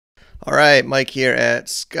All right, Mike here at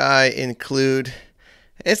Sky Include.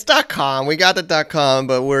 It's .com. We got the .com,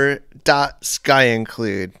 but we're .sky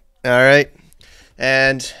include. All right,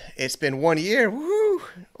 and it's been 1 year. Woo!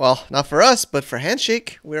 Well, not for us, but for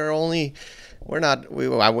Handshake, we're not.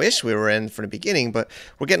 I wish we were in from the beginning, but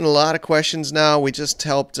we're getting a lot of questions now. We just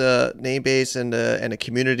helped Namebase and the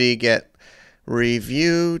community get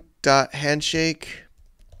review.handshake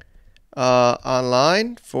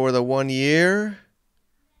online for the 1 year.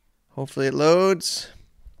 Hopefully it loads.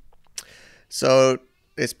 So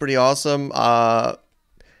it's pretty awesome. We're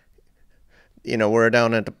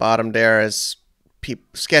down at the bottom there as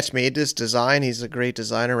Sketch made this design. He's a great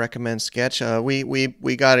designer. Recommend Sketch.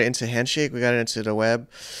 We got it into Handshake. We got it into the web.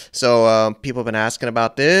 So people have been asking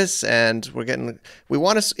about this, and we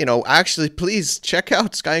want to, actually please check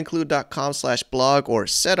out skyinclude.com/blog or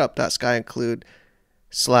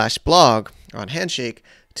setup.skyinclude/blog on Handshake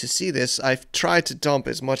to see this. I've tried to dump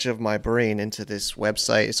as much of my brain into this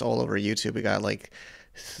website. It's all over YouTube. We got 30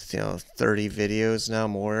 videos now,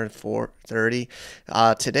 more than 30.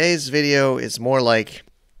 Today's video is more like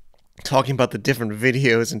talking about the different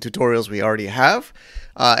videos and tutorials we already have.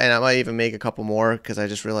 And I might even make a couple more because I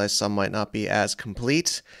just realized some might not be as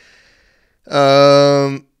complete.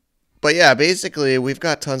 But yeah, basically we've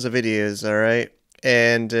got tons of videos, all right?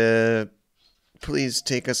 And please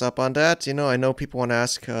take us up on that. I know people want to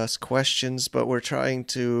ask us questions, but we're trying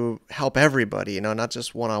to help everybody, not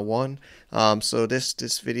just one-on-one. So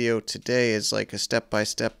this video today is like a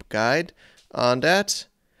step-by-step guide on that.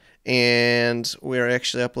 And we're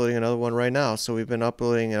actually uploading another one right now. So we've been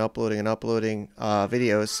uploading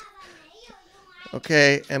videos.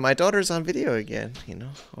 Okay, and my daughter's on video again,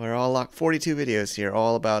 We're all locked. 42 videos here,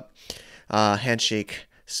 all about Handshake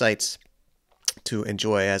sites to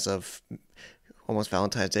enjoy as of almost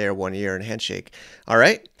Valentine's Day or 1 year in Handshake. All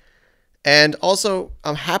right. And also,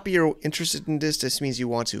 I'm happy you're interested in this. This means you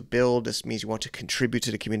want to build. This means you want to contribute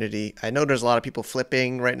to the community. I know there's a lot of people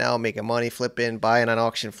flipping right now, making money flipping, buying on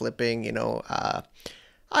auction flipping.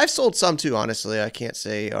 I've sold some too, honestly. I can't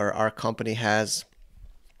say, or our company has.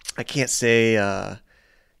 I can't say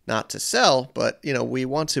not to sell, but, we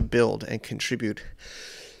want to build and contribute.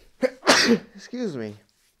 Excuse me.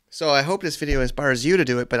 So I hope this video inspires you to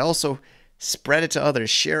do it, but also spread it to others,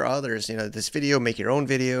 share others. This video, make your own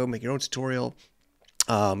tutorial.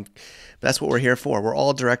 That's what we're here for. We're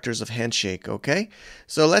all directors of Handshake, okay?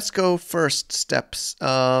 So let's go first steps.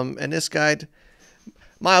 And this guide,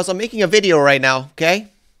 Miles, I'm making a video right now, okay?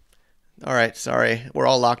 All right, sorry. We're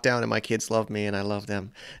all locked down and my kids love me and I love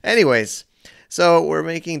them. Anyways, so we're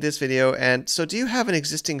making this video. And so do you have an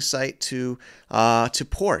existing site to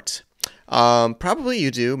port? Probably you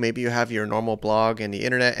do. Maybe you have your normal blog and the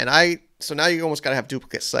internet. So now you almost got to have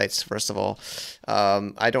duplicate sites, first of all.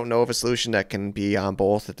 I don't know of a solution that can be on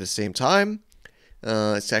both at the same time.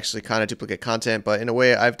 It's actually kind of duplicate content, but in a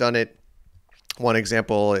way I've done it. One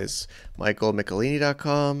example is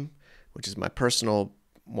michaelmichelini.com, which is my personal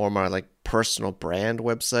brand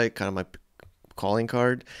website, kind of my calling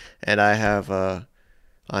card. And I have on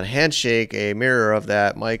Handshake a mirror of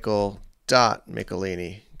that,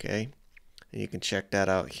 michael.michelini, okay? And you can check that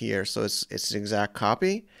out here. So it's an exact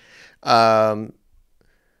copy. The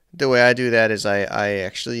way I do that is I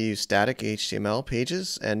actually use static HTML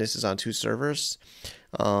pages, and this is on 2 servers.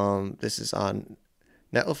 This is on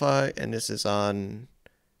Netlify, and this is on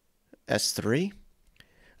S3.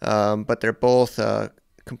 But they're both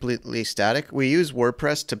completely static. We use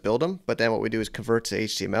WordPress to build them, but then what we do is convert to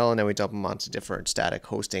HTML, and then we dump them onto different static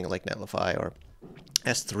hosting like Netlify or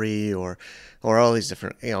S3 or all these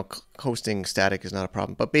different, hosting static is not a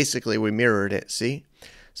problem. But basically we mirrored it, see?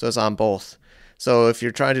 So it's on both. So if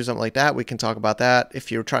you're trying to do something like that, we can talk about that.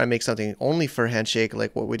 If you're trying to make something only for Handshake,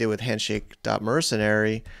 like what we did with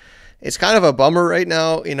Handshake.mercenary, it's kind of a bummer right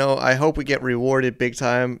now. I hope we get rewarded big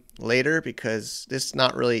time later because this is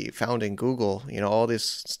not really found in Google. All this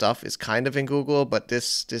stuff is kind of in Google, but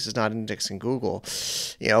this is not indexed in Google,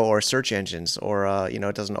 or search engines, or,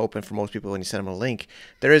 it doesn't open for most people when you send them a link.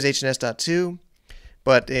 There is HNS.2.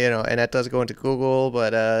 But, and that does go into Google,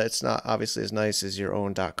 but it's not obviously as nice as your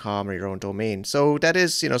own .com or your own domain. So that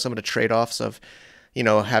is, some of the trade-offs of,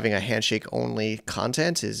 having a Handshake-only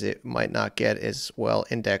content is it might not get as well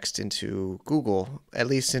indexed into Google, at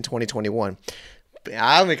least in 2021.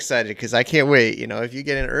 I'm excited because I can't wait. If you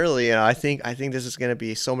get in early, I think this is going to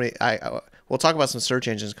be so many. We'll talk about some search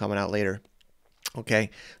engines coming out later. Okay.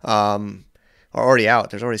 Are already out.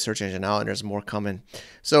 There's already search engine out, and there's more coming.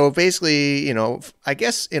 So basically, I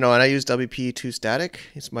guess, and I use WP2 Static.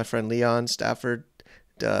 It's my friend Leon Stafford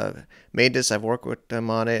made this. I've worked with them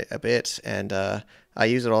on it a bit, and I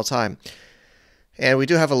use it all the time. And we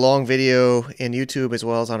do have a long video in YouTube as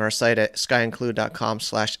well as on our site at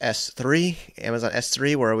skyinclude.com/S3, Amazon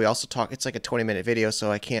S3, where we also talk. It's like a 20-minute video,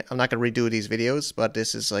 so I'm not going to redo these videos, but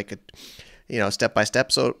this is like a, step by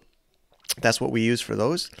step. So that's what we use for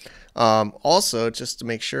those. Also, just to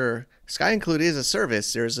make sure, Sky Include is a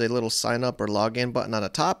service. There's a little sign up or login button on the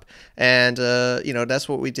top, and that's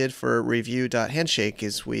what we did for review.handshake.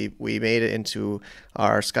 Is we made it into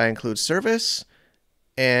our Sky Include service,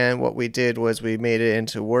 and what we did was we made it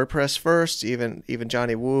into WordPress first. Even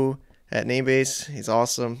Johnny Woo at Namebase, he's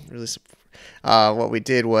awesome. Really, what we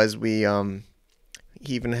did was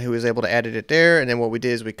he was able to edit it there, and then what we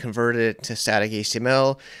did is we converted it to static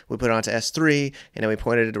HTML, we put it onto S3, and then we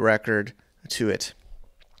pointed a record to it.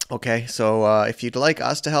 Okay, so if you'd like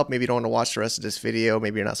us to help, maybe you don't want to watch the rest of this video,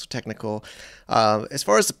 maybe you're not so technical. As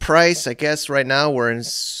far as the price, I guess right now we're in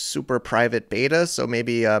super private beta, so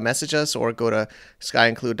maybe message us or go to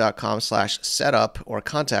skyinclude.com/setup or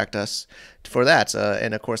contact us for that.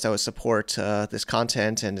 And of course, that would support this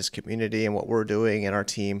content and this community and what we're doing and our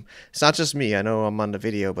team. It's not just me. I know I'm on the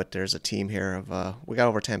video, but there's a team here of we got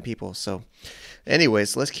over 10 people. So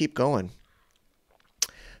anyways, let's keep going.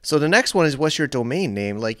 So the next one is, what's your domain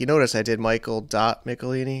name? Like, you notice I did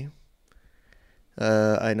Michael.Michelini.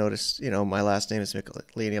 I noticed, my last name is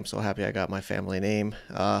Michelini. I'm so happy I got my family name.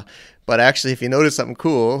 But actually, if you notice something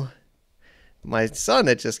cool, my son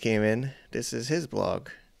that just came in, this is his blog.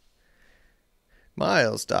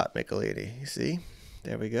 Miles.Michelini. You see?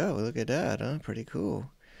 There we go. Look at that, huh? Pretty cool.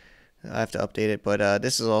 I have to update it, but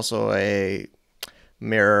this is also a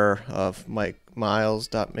mirror of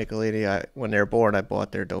Miles.Michelini. When they were born, I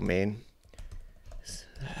bought their domain.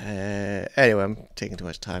 Anyway, I'm taking too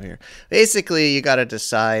much time here. Basically, you got to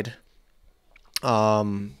decide.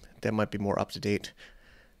 That might be more up to date.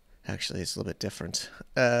 Actually, it's a little bit different.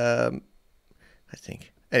 I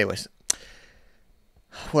think. Anyways,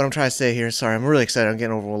 what I'm trying to say here, sorry, I'm really excited. I'm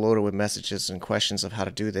getting overloaded with messages and questions of how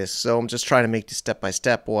to do this. So I'm just trying to make this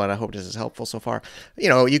step-by-step one. I hope this is helpful so far.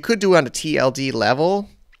 You could do it on the TLD level,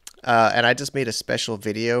 and I just made a special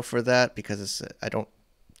video for that because I don't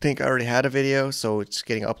think I already had a video, so it's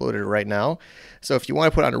getting uploaded right now. So if you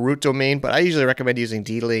want to put on a root domain, but I usually recommend using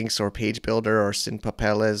D-Links or Page Builder or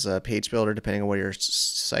Sinpapela's Page Builder, depending on where your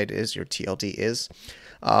site is, your TLD is.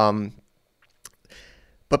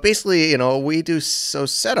 But basically, we do, so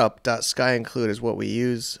setup.skyinclude is what we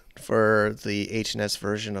use for the HNS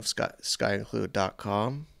version of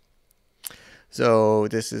skyinclude.com. So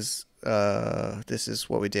this is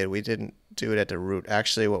what we did. We didn't do it at the root.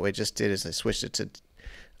 Actually, what we just did is I switched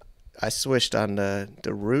on the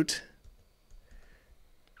root.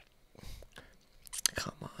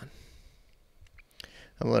 Come on.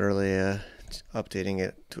 I'm literally updating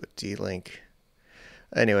it to a D-Link.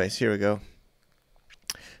 Anyways, here we go.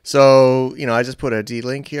 So, I just put a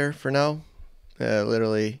D-Link here for now,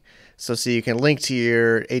 literally. So you can link to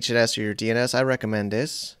your HNS or your DNS. I recommend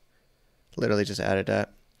this. Literally just added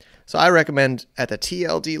that. So I recommend at the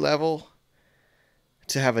TLD level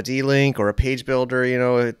to have a D-Link or a page builder.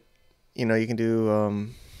 You can do, I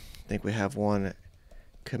think we have one,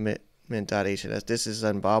 commitment.hns. This is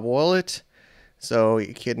on Bob Wallet. So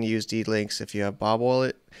you can use D-Links if you have Bob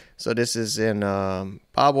Wallet. So this is in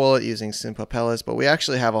Bob Wallet using Sinpapela's, but we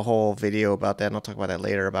actually have a whole video about that, and I'll talk about that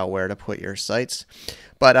later about where to put your sites.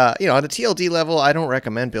 But, on the TLD level, I don't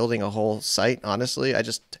recommend building a whole site, honestly. I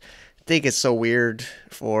just think it's so weird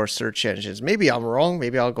for search engines. Maybe I'm wrong.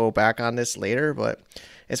 Maybe I'll go back on this later, but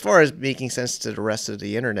as far as making sense to the rest of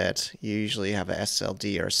the internet, you usually have a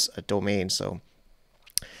SLD or a domain, so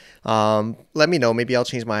let me know. Maybe I'll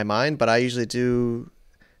change my mind, but I usually do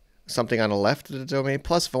something on the left of the domain.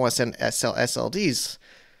 Plus, if I want to sell SLDs,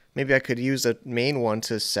 maybe I could use the main one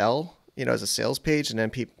to sell, as a sales page, and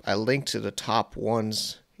then I link to the top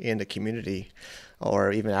ones in the community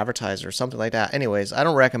or even advertise or something like that. Anyways, I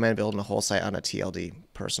don't recommend building a whole site on a TLD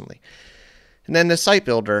personally. And then the site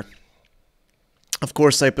builder. Of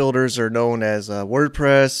course, site builders are known as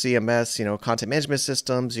WordPress, CMS, content management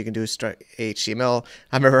systems. You can do HTML.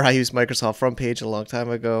 I remember I used Microsoft Front Page a long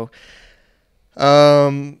time ago.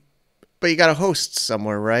 But you got to host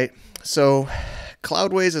somewhere, right? So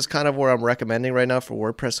Cloudways is kind of where I'm recommending right now for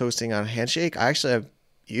WordPress hosting on Handshake. I actually have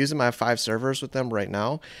using my 5 servers with them right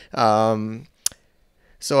now.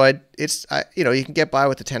 So you can get by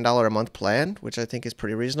with a $10 a month plan, which I think is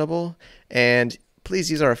pretty reasonable. And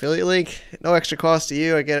please use our affiliate link. No extra cost to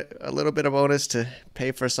you. I get a little bit of bonus to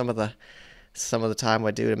pay for some of the time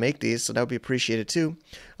I do to make these, so that would be appreciated too.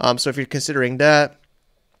 So if you're considering that,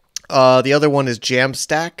 the other one is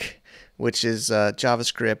Jamstack, which is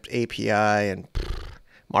JavaScript API and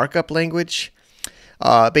markup language.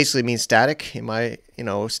 Basically means static in my,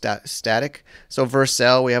 static. So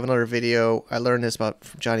Vercel, we have another video. I learned this about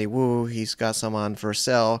from Johnny Woo. He's got some on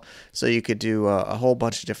Vercel. So you could do a whole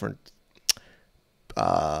bunch of different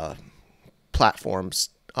platforms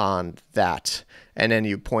on that. And then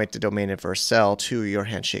you point the domain of Vercel to your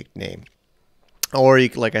Handshake name. Or you,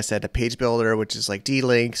 like I said, a page builder, which is like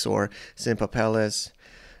D-Links or Sympapeles.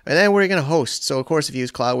 And then where are you going to host? So, of course, if you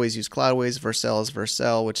use Cloudways, use Cloudways. Vercel is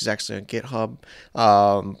Vercel, which is actually on GitHub.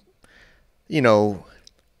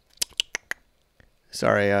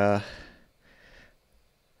 Sorry, I'm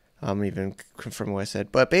even confirming what I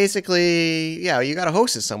said. But basically, yeah, you got to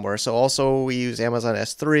host it somewhere. So also we use Amazon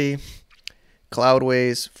S3,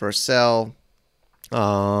 Cloudways, Vercel.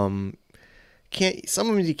 Some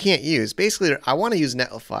of them you can't use. Basically, I want to use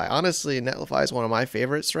Netlify. Honestly, Netlify is one of my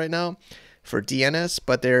favorites right now for DNS,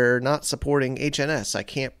 but they're not supporting HNS. I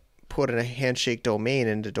can't put in a Handshake domain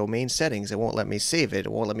into domain settings. It won't let me save it.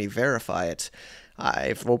 It won't let me verify it.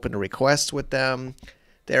 I've opened a request with them.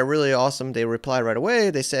 They're really awesome. They replied right away.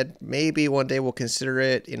 They said, maybe one day we'll consider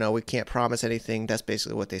it. We can't promise anything. That's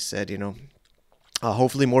basically what they said,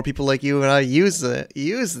 Hopefully more people like you and I use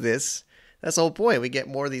this. That's the whole point. We get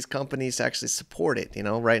more of these companies to actually support it.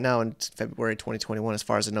 Right now in February 2021, as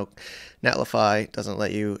far as I know, Netlify doesn't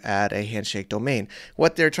let you add a Handshake domain.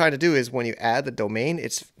 What they're trying to do is when you add the domain,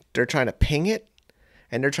 they're trying to ping it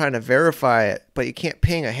and they're trying to verify it, but you can't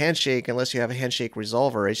ping a Handshake unless you have a Handshake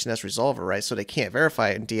resolver, HNS resolver, right? So they can't verify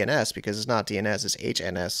it in DNS because it's not DNS, it's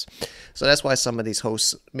HNS. So that's why some of these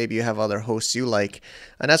hosts, maybe you have other hosts you like,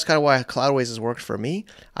 and that's kind of why Cloudways has worked for me.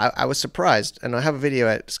 I was surprised, and I have a video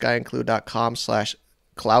at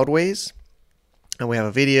skyinclude.com/Cloudways, and we have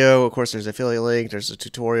a video. Of course, there's an affiliate link, there's a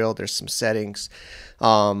tutorial, there's some settings,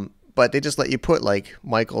 but they just let you put like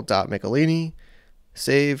Michael.Michelini,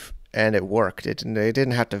 save, and it worked. They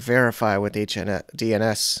didn't have to verify with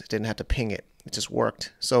DNS. It didn't have to ping it. It just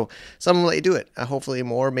worked. So some will let you do it. Hopefully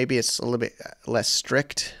more. Maybe it's a little bit less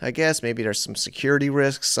strict, I guess. Maybe there's some security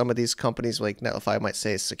risks. Some of these companies like Netlify might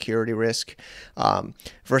say it's security risk.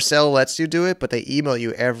 Vercel lets you do it, but they email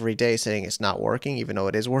you every day saying it's not working, even though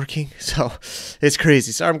it is working. So it's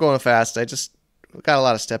crazy. Sorry, I'm going fast. I just got a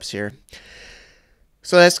lot of steps here.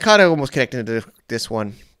 So that's kind of almost connected to this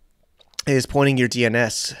one. Is pointing your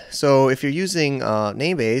DNS. So if you're using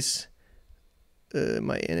Namebase,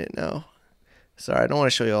 am I in it now? Sorry, I don't want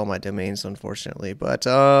to show you all my domains, unfortunately. But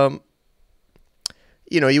you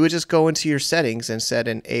would just go into your settings and set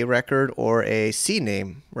an A record or a C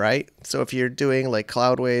name, right? So if you're doing like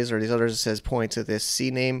Cloudways or these others, it says point to this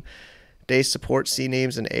C name. They support C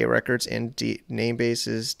names and A records in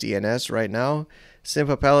Namebase's DNS right now.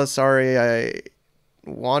 Sympapeles, sorry, I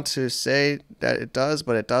want to say that it does,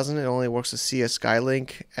 but it doesn't. It only works with CS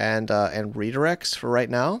Skylink and redirects for right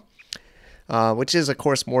now, which is of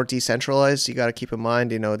course more decentralized. You got to keep in mind,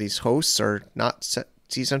 these hosts are not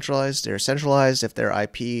decentralized; they're centralized. If their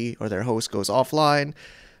IP or their host goes offline,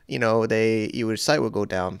 your site will go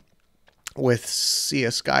down. With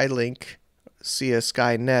CS Skylink, CS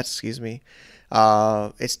Skynet, excuse me.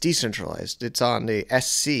 It's decentralized. It's on the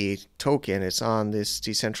SC token. It's on this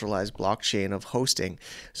decentralized blockchain of hosting.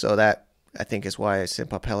 So that, I think, is why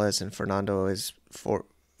Sympapeles and Fernando is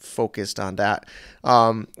focused on that.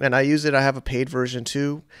 And I use it. I have a paid version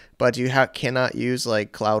too, but you cannot use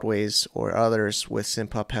like Cloudways or others with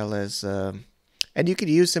Sympapeles. And you could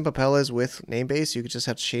use Sympapeles with Namebase. You could just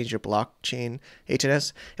have to change your blockchain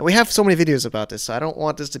HNS. And we have so many videos about this, so I don't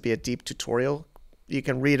want this to be a deep tutorial. You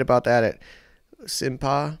can read about that at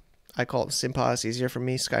Sympa. I call it Sympa. It's easier for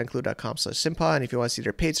me. skyinclude.com/Sympa. And if you want to see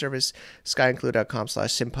their paid service,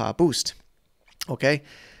 skyinclude.com/Sympa Boost. Okay.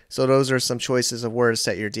 So those are some choices of where to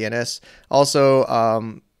set your DNS.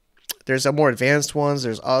 Also, there's some more advanced ones.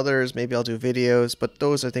 There's others. Maybe I'll do videos, but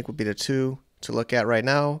those I think would be the two to look at right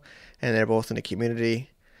now. And they're both in the community.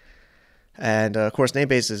 And of course,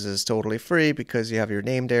 Namebase is totally free because you have your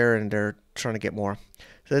name there and they're trying to get more.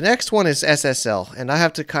 The next one is SSL, and I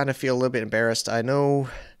have to kind of feel a little bit embarrassed. I know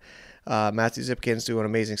Matthew Zipkin's doing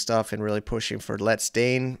amazing stuff and really pushing for Let's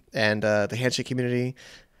Stain and the Handshake community.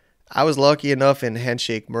 I was lucky enough in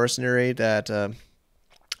Handshake Mercenary that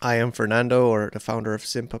I am Fernando, or the founder of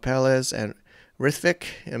Sympapeles, and Rithvik,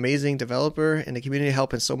 amazing developer in the community,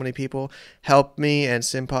 helping so many people, helped me, and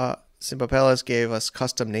Sympapeles gave us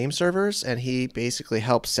custom name servers, and he basically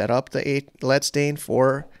helped set up the Let's Stain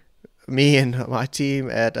for me and my team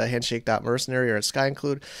at Handshake.Mercenary or at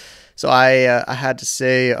SkyInclude. So I had to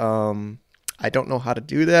say I don't know how to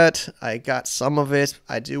do that. I got some of it.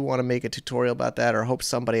 I do want to make a tutorial about that, or hope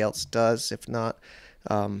somebody else does. If not,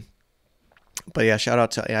 but yeah, shout out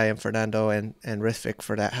to I am Fernando and Rithvik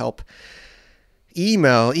for that help.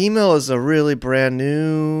 Email is a really brand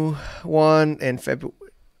new one in February.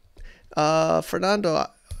 Fernando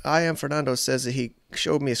says that he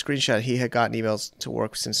showed me a screenshot. He had gotten emails to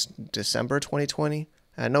work since December 2020.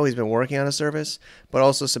 I know he's been working on a service, but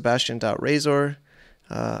also Sebastian.Razor,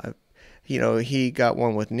 he got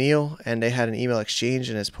one with Neil, and they had an email exchange,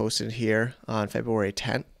 and it's posted here on February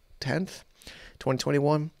 10th,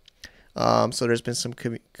 2021. So there's been some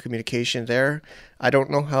communication there. I don't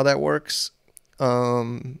know how that works,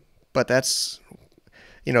 but that's,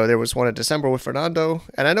 there was one in December with Fernando,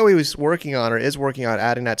 and I know he was working on, or is working on,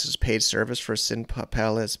 adding that to his paid service for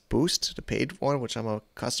Synpapales Boost, the paid one, which I'm a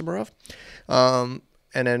customer of.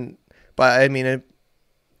 But I mean,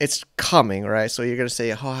 it's coming, right? So you're gonna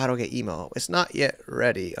say, "Oh, how do I get email?" It's not yet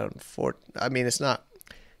ready. I mean, it's not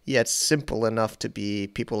yet simple enough to be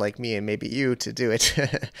people like me and maybe you to do it.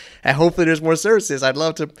 And hopefully, there's more services. I'd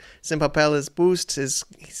love to. Synpapales Boost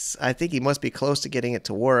I think he must be close to getting it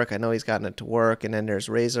to work. I know he's gotten it to work, and then there's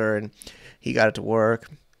Razor, and he got it to work.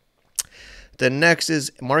 The next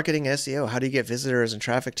is marketing SEO. How do you get visitors and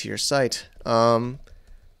traffic to your site?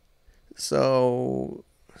 So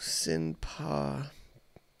Synpapales.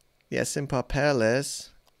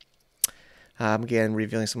 I'm again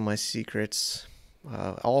revealing some of my secrets,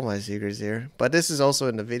 all my secrets here. But this is also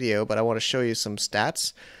in the video, but I want to show you some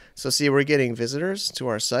stats. So see, we're getting visitors to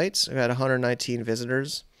our sites. We had 119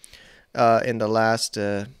 visitors in the last,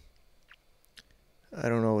 I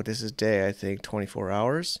don't know what this is, day, I think 24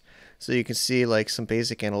 hours. So you can see like some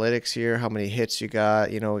basic analytics here, how many hits you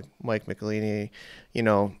got, Mike McElhaney,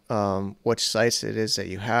 which sites it is that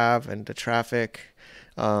you have, and the traffic.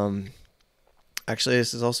 Actually,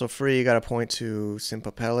 this is also free. You got to point to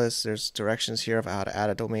Synpapales. There's directions here of how to add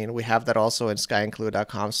a domain. We have that also in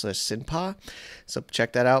skyinclude.com/synpa. So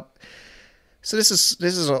check that out. So this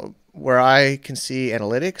is where I can see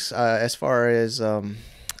analytics. As far as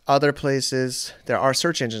other places, there are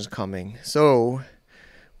search engines coming. So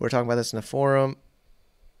we're talking about this in the forum.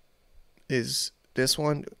 Is this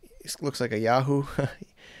one? It looks like a Yahoo.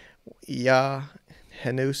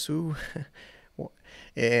 Yahenusu.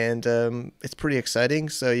 And it's pretty exciting.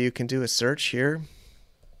 So you can do a search here.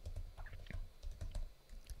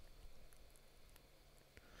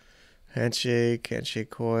 Handshake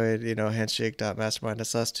Coin, Handshake.mastermind,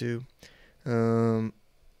 that's us too.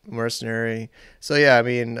 Mercenary. So yeah, I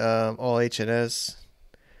mean, all HNS,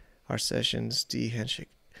 our sessions, Handshake.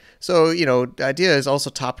 So, the idea is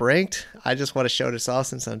also top ranked. I just want to show this off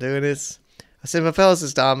since I'm doing this. Synpapales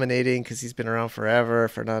is dominating because he's been around forever.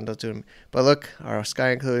 Fernando's doing, but look, our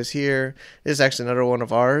Sky Include is here. This is actually another one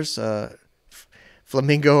of ours.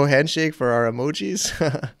 Flamingo Handshake for our emojis.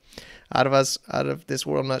 Out of this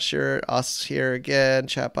world, I'm not sure. Us here again.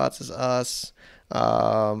 Chatbots is us.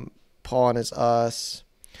 Pawn is us.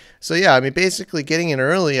 So yeah, I mean, basically getting in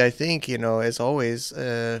early, I think, as always,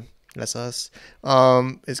 that's us,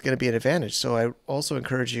 is going to be an advantage. So I also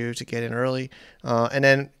encourage you to get in early. And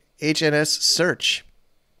then HNS search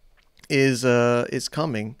is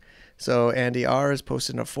coming. So Andy R is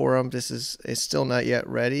posted in a forum. This is still not yet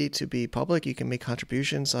ready to be public. You can make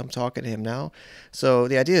contributions. I'm talking to him now. So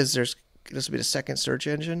the idea is this will be the second search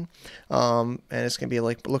engine, and it's gonna be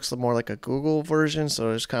looks more like a Google version. So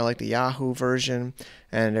there's kind of like the Yahoo version,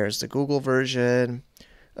 and there's the Google version.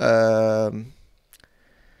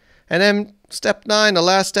 And then step 9, the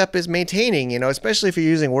last step, is maintaining, especially if you're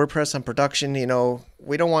using WordPress on production.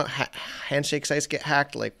 We don't want Handshake sites get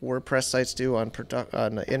hacked like WordPress sites do on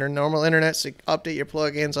the normal internet. So update your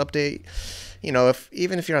plugins, update,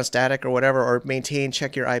 even if you're on static or whatever, or maintain,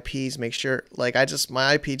 check your IPs, make sure,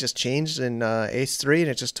 my IP just changed in ACE3 and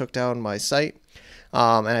it just took down my site.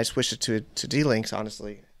 And I switched it to D-Links,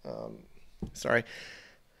 honestly. Sorry.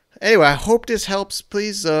 Anyway, I hope this helps.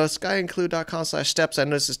 Please, skyinclude.com/steps. I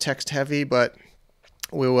know this is text heavy, but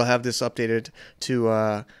we will have this updated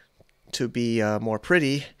to be more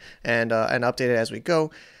pretty and updated as we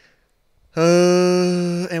go.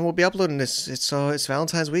 And we'll be uploading this. It's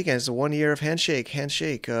Valentine's weekend. It's 1 year of Handshake.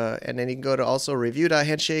 And then you can go to also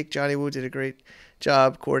review.handshake. Johnny Wu did a great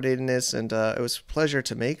job coordinating this, and it was a pleasure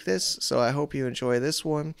to make this. So I hope you enjoy this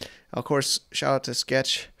one. Of course, shout out to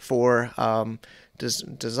Sketch for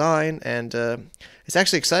design, and it's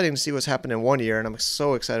actually exciting to see what's happened in 1 year, and I'm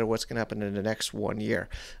so excited what's going to happen in the next 1 year.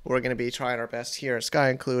 We're going to be trying our best here at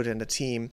Sky Include and the team